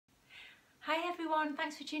everyone,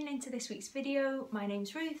 thanks for tuning into this week's video. My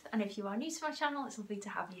name's Ruth, and if you are new to my channel, it's lovely to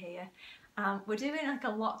have you here. We're doing like a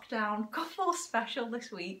lockdown couple special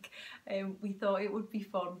this week. We thought it would be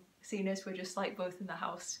fun, seeing as we're just like both in the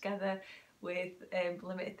house together with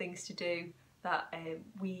limited things to do, that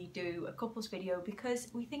we do a couples video because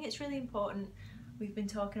we think it's really important. We've been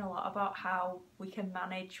talking a lot about how we can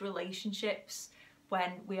manage relationships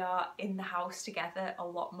when we are in the house together a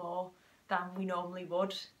lot more than we normally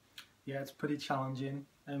would. Yeah, it's pretty challenging.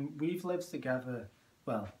 We've lived together,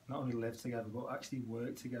 well, not only lived together, but actually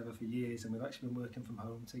worked together for years, and we've actually been working from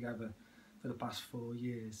home together for the past 4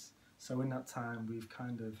 years. So in that time, we've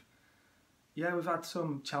we've had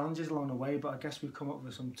some challenges along the way, but I guess we've come up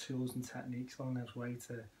with some tools and techniques along this way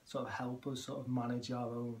to sort of help us sort of manage our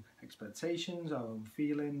own expectations, our own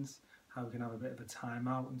feelings, how we can have a bit of a time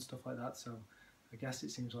out and stuff like that. So I guess it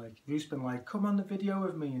seems like Ruth's been like, come on the video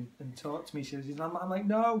with me and talk to me. I'm like,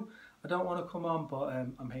 no, I don't want to come on, but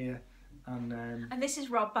I'm here. And this is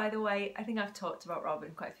Rob, by the way. I think I've talked about Rob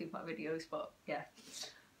in quite a few of my videos, but yeah.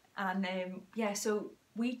 And yeah, so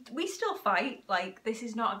we still fight. Like, this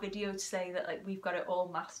is not a video to say that like we've got it all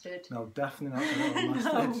mastered. No, definitely not all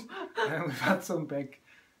mastered. No. We've had some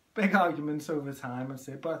big arguments over time, I'd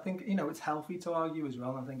say. But I think, you know, it's healthy to argue as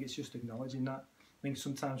well. I think it's just acknowledging that. I think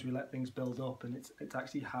sometimes we let things build up, and it's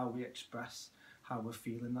actually how we express how we're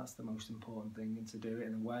feeling that's the most important thing, and to do it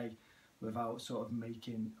in a way without sort of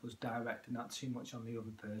making us directing that too much on the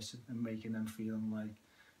other person and making them feeling like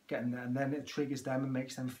getting there, and then it triggers them and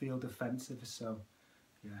makes them feel defensive. So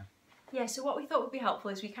yeah, so what we thought would be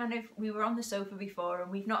helpful is we were on the sofa before,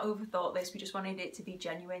 and we've not overthought this, we just wanted it to be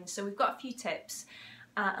genuine. So we've got a few tips,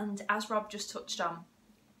 and as Rob just touched on,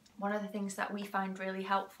 one of the things that we find really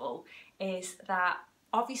helpful is that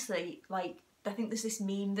obviously, like, I think there's this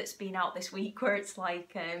meme that's been out this week where it's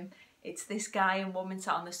like it's this guy and woman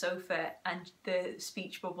sat on the sofa, and the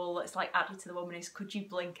speech bubble that's like added to the woman is, could you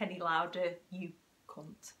blink any louder, you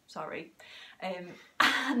cunt, sorry.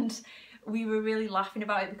 And we were really laughing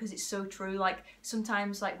about it because it's so true. Like,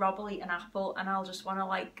 sometimes like Rob will eat an apple and I'll just want to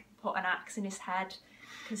like put an axe in his head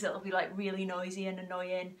because it'll be like really noisy and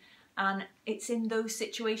annoying. And it's in those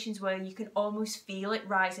situations where you can almost feel it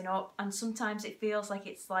rising up, and sometimes it feels like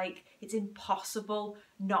it's impossible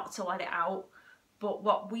not to let it out. But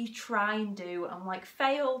what we try and do, and like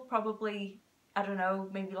fail probably, I don't know,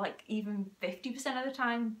 maybe like even 50% of the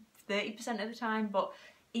time, 30% of the time, but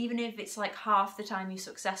even if it's like half the time you're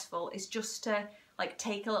successful, is just to like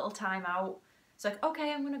take a little time out. It's like,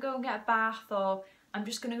 okay, I'm gonna go and get a bath, or I'm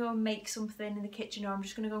just gonna go and make something in the kitchen, or I'm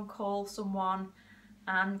just gonna go and call someone,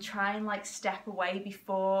 and try and like step away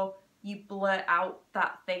before you blurt out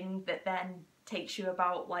that thing that then takes you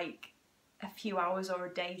about like a few hours or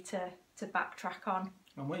a day to backtrack on.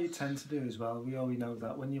 And what you tend to do as well, we already know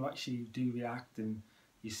that when you actually do react and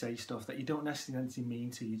you say stuff that you don't necessarily mean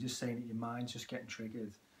to, you're just saying that your mind's just getting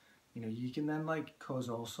triggered. You know, you can then like cause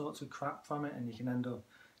all sorts of crap from it, and you can end up,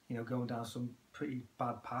 you know, going down some pretty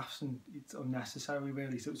bad paths, and it's unnecessary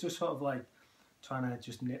really. So it's just sort of like trying to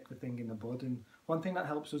just nip the thing in the bud. And one thing that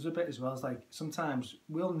helps us a bit as well is like sometimes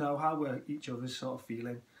we'll know how we're each other's sort of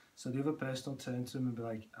feeling, so the other person will turn to them and be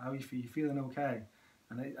like, how are you feeling okay?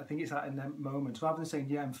 And I think it's that in them moments, rather than saying,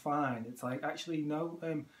 yeah, I'm fine, it's like, actually, no,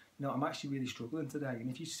 I'm actually really struggling today. And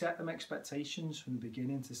if you set them expectations from the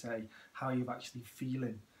beginning to say how you're actually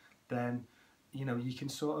feeling, then, you know, you can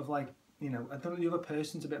sort of like, you know, I think the other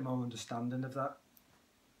person's a bit more understanding of that.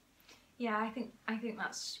 Yeah, I think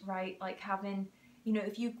that's right. Like having, you know,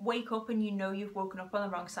 if you wake up and you know you've woken up on the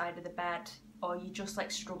wrong side of the bed, or you just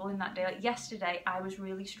like struggling that day. Like yesterday I was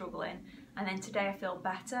really struggling, and then today I feel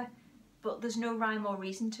better, but there's no rhyme or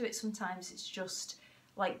reason to it. Sometimes it's just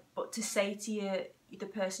like, but to say to the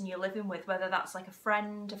person you're living with, whether that's like a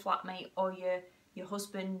friend, a flatmate, or your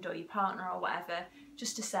husband or your partner or whatever,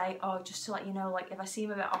 just to say, oh, just to let you know, like if I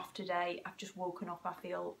seem a bit off today, I've just woken up, I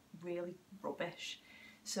feel really rubbish.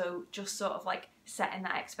 So just sort of like setting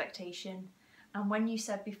that expectation. And when you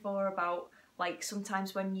said before about like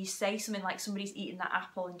sometimes when you say something like somebody's eating that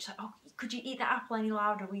apple and just like, oh, could you eat that apple any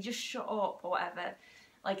louder? Will you just shut up or whatever?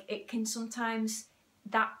 Like it can sometimes,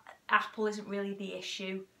 that apple isn't really the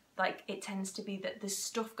issue. Like it tends to be that there's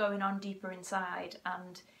stuff going on deeper inside,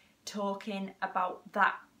 and talking about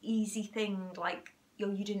that easy thing like,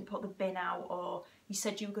 yo, you didn't put the bin out, or you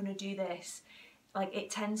said you were going to do this. Like it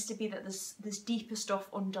tends to be that there's deeper stuff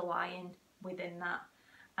underlying within that.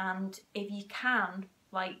 And if you can,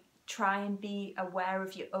 like, try and be aware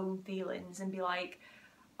of your own feelings and be like,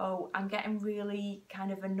 oh, I'm getting really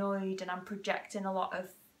kind of annoyed and I'm projecting a lot of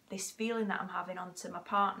this feeling that I'm having onto my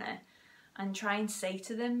partner, and try and say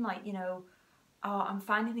to them like, you know, oh, I'm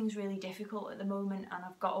finding things really difficult at the moment, and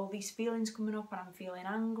I've got all these feelings coming up, and I'm feeling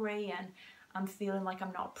angry, and I'm feeling like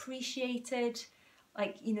I'm not appreciated.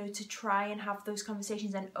 Like, you know, to try and have those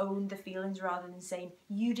conversations and own the feelings rather than saying,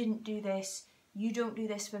 you didn't do this, you don't do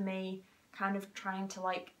this for me, kind of trying to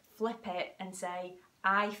like flip it and say,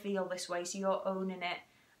 I feel this way, so you're owning it.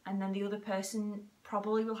 And then the other person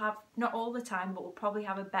probably will have, not all the time, but will probably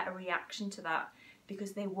have a better reaction to that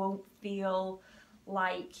because they won't feel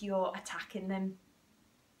like you're attacking them.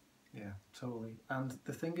 Yeah, totally. And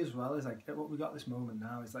the thing as well is, like, what we got this moment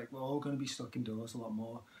now is like we're all going to be stuck indoors a lot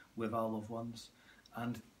more with our loved ones,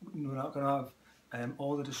 and we're not going to have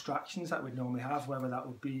all the distractions that we'd normally have, whether that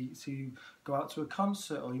would be to go out to a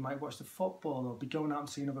concert, or you might watch the football, or be going out and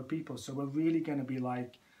seeing other people. So we're really going to be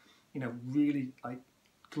like, you know, really like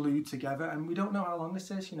glued together, and we don't know how long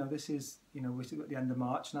this is. You know, this is, you know, we're at the end of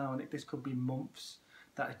March now, and this could be months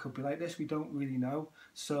that it could be like this. We don't really know.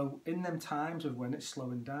 So in them times of when it's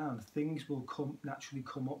slowing down, things will naturally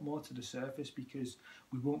come up more to the surface because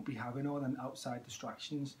we won't be having all them outside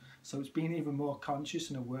distractions. So it's being even more conscious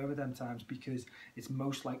and aware of them times because it's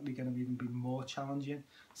most likely going to even be more challenging.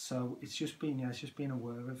 So it's just being, it's just being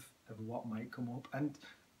aware of what might come up, and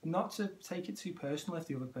not to take it too personal if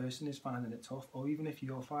the other person is finding it tough, or even if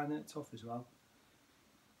you're finding it tough as well.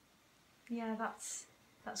 Yeah, that's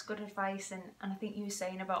good advice. And I think you were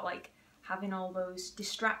saying about like having all those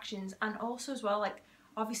distractions, and also as well, like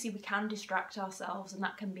obviously we can distract ourselves and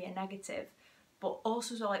that can be a negative, but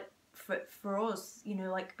also so like for us, you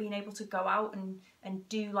know, like being able to go out and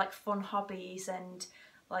do like fun hobbies and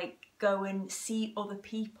like go and see other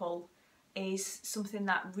people is something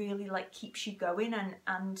that really like keeps you going.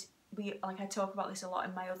 And we, like, I talk about this a lot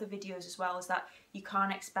in my other videos as well, is that you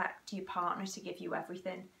can't expect your partner to give you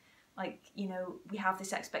everything. Like, you know, we have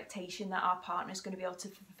this expectation that our partner's going to be able to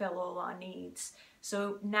fulfill all our needs.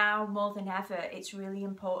 So now more than ever, it's really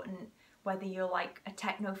important, whether you're like a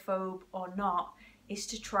technophobe or not, is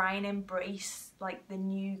to try and embrace like the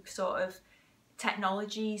new sort of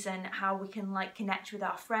technologies and how we can like connect with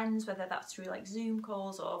our friends, whether that's through like Zoom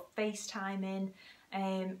calls or FaceTiming,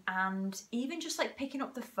 and even just like picking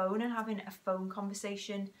up the phone and having a phone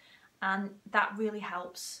conversation, and that really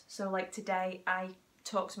helps. So like today I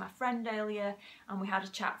talked to my friend earlier and we had a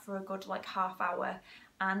chat for a good like half hour,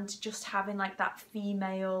 and just having like that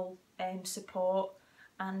female support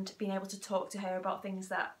and being able to talk to her about things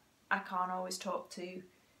that I can't always talk to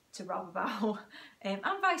Rob about, and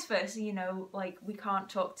vice versa, you know, like we can't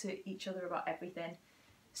talk to each other about everything.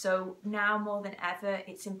 So now more than ever,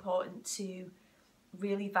 it's important to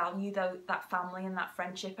really value that family and that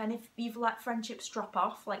friendship. And if you've let friendships drop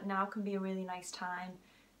off, like now can be a really nice time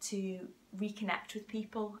to reconnect with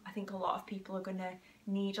people. I think a lot of people are going to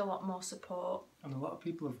need a lot more support. And a lot of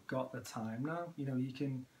people have got the time now. You know, you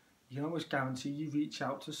can almost guarantee you reach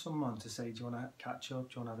out to someone to say, do you want to catch up?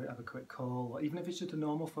 Do you want to have a quick call? Or even if it's just a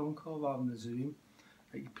normal phone call rather than a Zoom.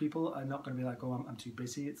 Like, people are not going to be like, oh, I'm too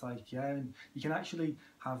busy. It's like, yeah, and you can actually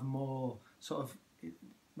have more sort of,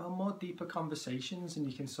 well, more deeper conversations, and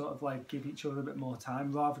you can sort of like give each other a bit more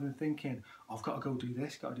time rather than thinking, oh, I've got to go do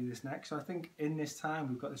this, got to do this next. So I think in this time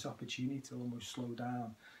we've got this opportunity to almost slow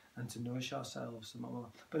down and to nourish ourselves.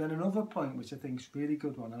 But then another point which I think is a really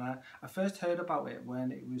good one, and I first heard about it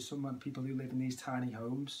when it was people who live in these tiny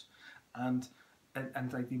homes, and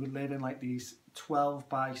like they would live in like these 12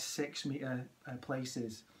 by 6 meter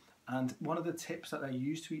places. And one of the tips that they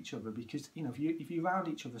use to each other, because you know, if you're around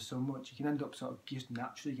each other so much, you can end up sort of just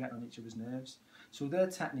naturally getting on each other's nerves. So their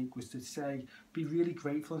technique was to say, be really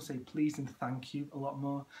grateful and say please and thank you a lot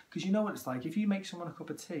more. Because you know what it's like, if you make someone a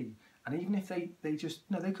cup of tea, and even if they just,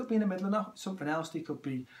 you know, they could be in the middle of something else, they could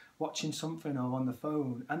be watching something or on the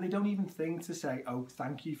phone, and they don't even think to say, oh,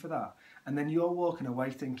 thank you for that. And then you're walking away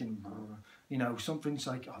thinking, you know, something's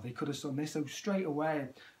like, oh, they could have done this. So straight away,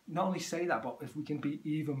 not only say that, but if we can be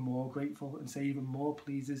even more grateful and say even more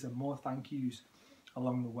pleases and more thank yous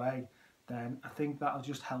along the way, then I think that'll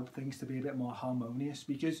just help things to be a bit more harmonious.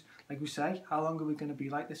 Because, like we say, how long are we going to be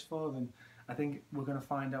like this for? And I think we're going to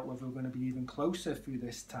find out whether we're going to be even closer through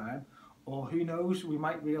this time, or who knows, we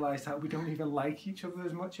might realise that we don't even like each other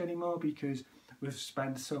as much anymore because we've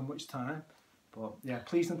spent so much time. But yeah,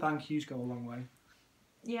 please and thank yous go a long way.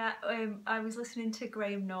 Yeah, I was listening to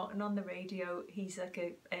Graham Norton on the radio. He's like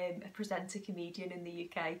a presenter comedian in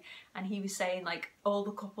the UK, and he was saying like all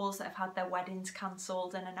the couples that have had their weddings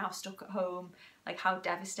cancelled and are now stuck at home, like how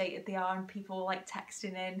devastated they are, and people were like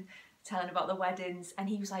texting in telling about the weddings. And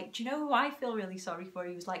he was like, do you know who I feel really sorry for?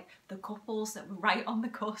 He was like, the couples that were right on the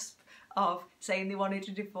cusp of saying they wanted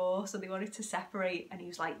to divorce or they wanted to separate, and he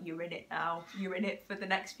was like, you're in it now, you're in it for the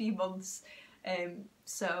next few months.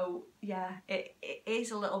 So yeah, it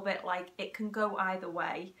is a little bit like it can go either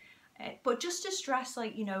way. But just to stress,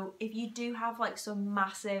 like, you know, if you do have like some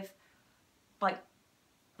massive, like,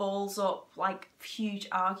 balls up, like huge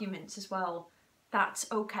arguments as well,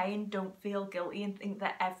 that's okay, and don't feel guilty and think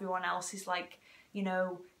that everyone else is like, you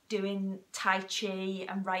know, doing Tai Chi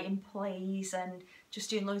and writing plays and just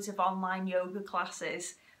doing loads of online yoga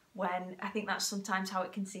classes, when I think that's sometimes how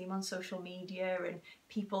it can seem on social media, and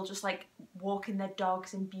people just like walking their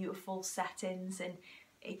dogs in beautiful settings, and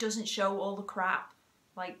it doesn't show all the crap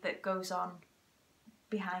like that goes on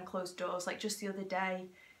behind closed doors. Like just the other day,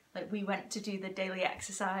 like we went to do the daily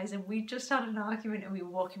exercise and we just had an argument, and we were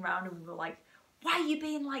walking around and we were like, why are you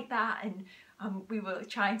being like that? And we were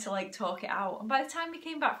trying to like talk it out, and by the time we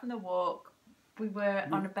came back from the walk, we were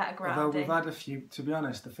on a better ground. Although we've had a few, to be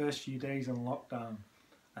honest, the first few days in lockdown,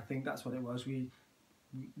 I think that's what it was. We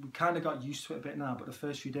kind of got used to it a bit now, but the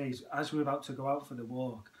first few days, as we were about to go out for the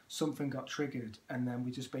walk, something got triggered, and then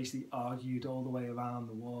we just basically argued all the way around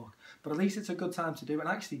the walk. But at least it's a good time to do it. And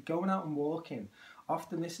actually, going out and walking,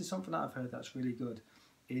 often this is something that I've heard that's really good,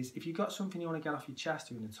 is if you've got something you want to get off your chest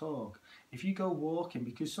during a talk, if you go walking,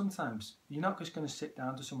 because sometimes you're not just going to sit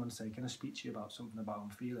down to someone and say, can I speak to you about something about how I'm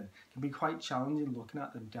feeling? It can be quite challenging looking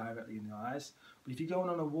at them directly in the eyes. But if you're going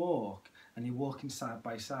on a walk and you're walking side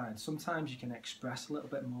by side, sometimes you can express a little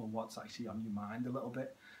bit more what's actually on your mind a little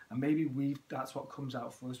bit. And maybe that's what comes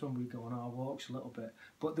out for us when we go on our walks a little bit.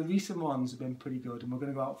 But the recent ones have been pretty good, and we're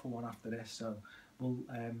going to go out for one after this, so we'll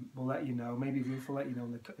let you know. Maybe Ruth will let you know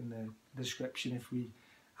in the description if we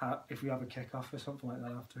have a kick-off or something like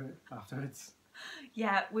that afterwards.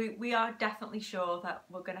 Yeah, we are definitely sure that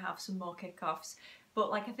we're going to have some more kick-offs. But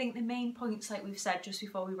like, I think the main points, like we've said just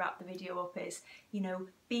before we wrap the video up, is, you know,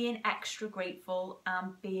 being extra grateful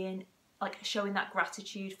and being like showing that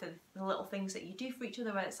gratitude for the little things that you do for each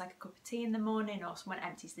other, whether it's like a cup of tea in the morning, or someone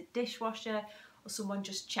empties the dishwasher, or someone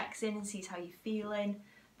just checks in and sees how you're feeling.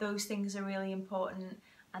 Those things are really important.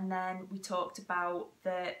 And then we talked about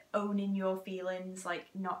the owning your feelings, like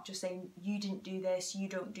not just saying you didn't do this, you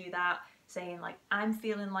don't do that, saying like I'm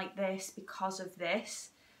feeling like this because of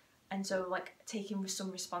this. And so like taking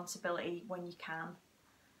some responsibility when you can.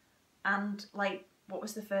 And like, what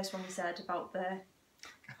was the first one we said about the...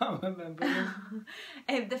 I can't remember.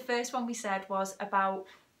 The first one we said was about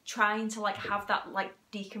trying to like have that like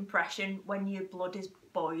decompression when your blood is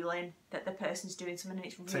boiling, that the person's doing something and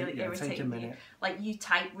it's really irritating take a minute. you. Like you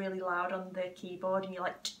type really loud on the keyboard and you're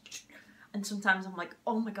like... And sometimes I'm like,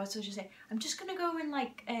 oh my god, so I just say, I'm just going to go and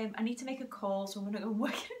like, I need to make a call, so I'm going to go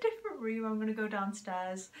work in a different room, I'm going to go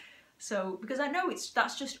downstairs. So, because I know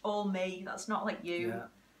that's just all me, that's not like you.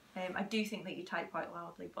 Yeah. I do think that you type quite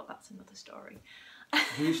loudly, but that's another story.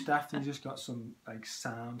 We've definitely just got some like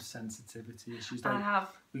sound sensitivity issues. Like, I have.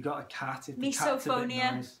 We got a cat. If the misophonia. cat's a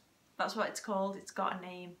bit noise, that's what it's called. It's got a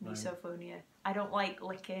name. Misophonia. Right. I don't like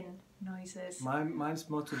licking noises. Mine's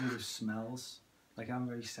more to do with smells. Like I'm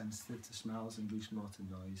very sensitive to smells and Bruce more to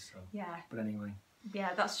noise. So. Yeah. But anyway.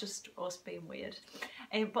 Yeah, that's just us being weird.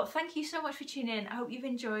 But thank you so much for tuning in. I hope you've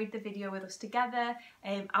enjoyed the video with us together.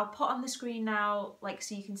 I'll put on the screen now, like,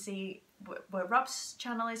 so you can see where Rob's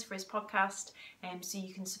channel is for his podcast, so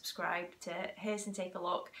you can subscribe to his and take a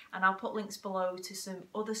look. And I'll put links below to some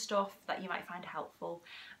other stuff that you might find helpful.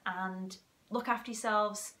 And look after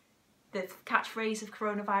yourselves. The catchphrase of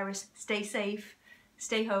coronavirus: stay safe,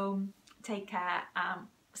 stay home, take care.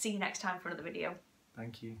 See you next time for another video.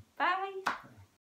 Thank you. Bye.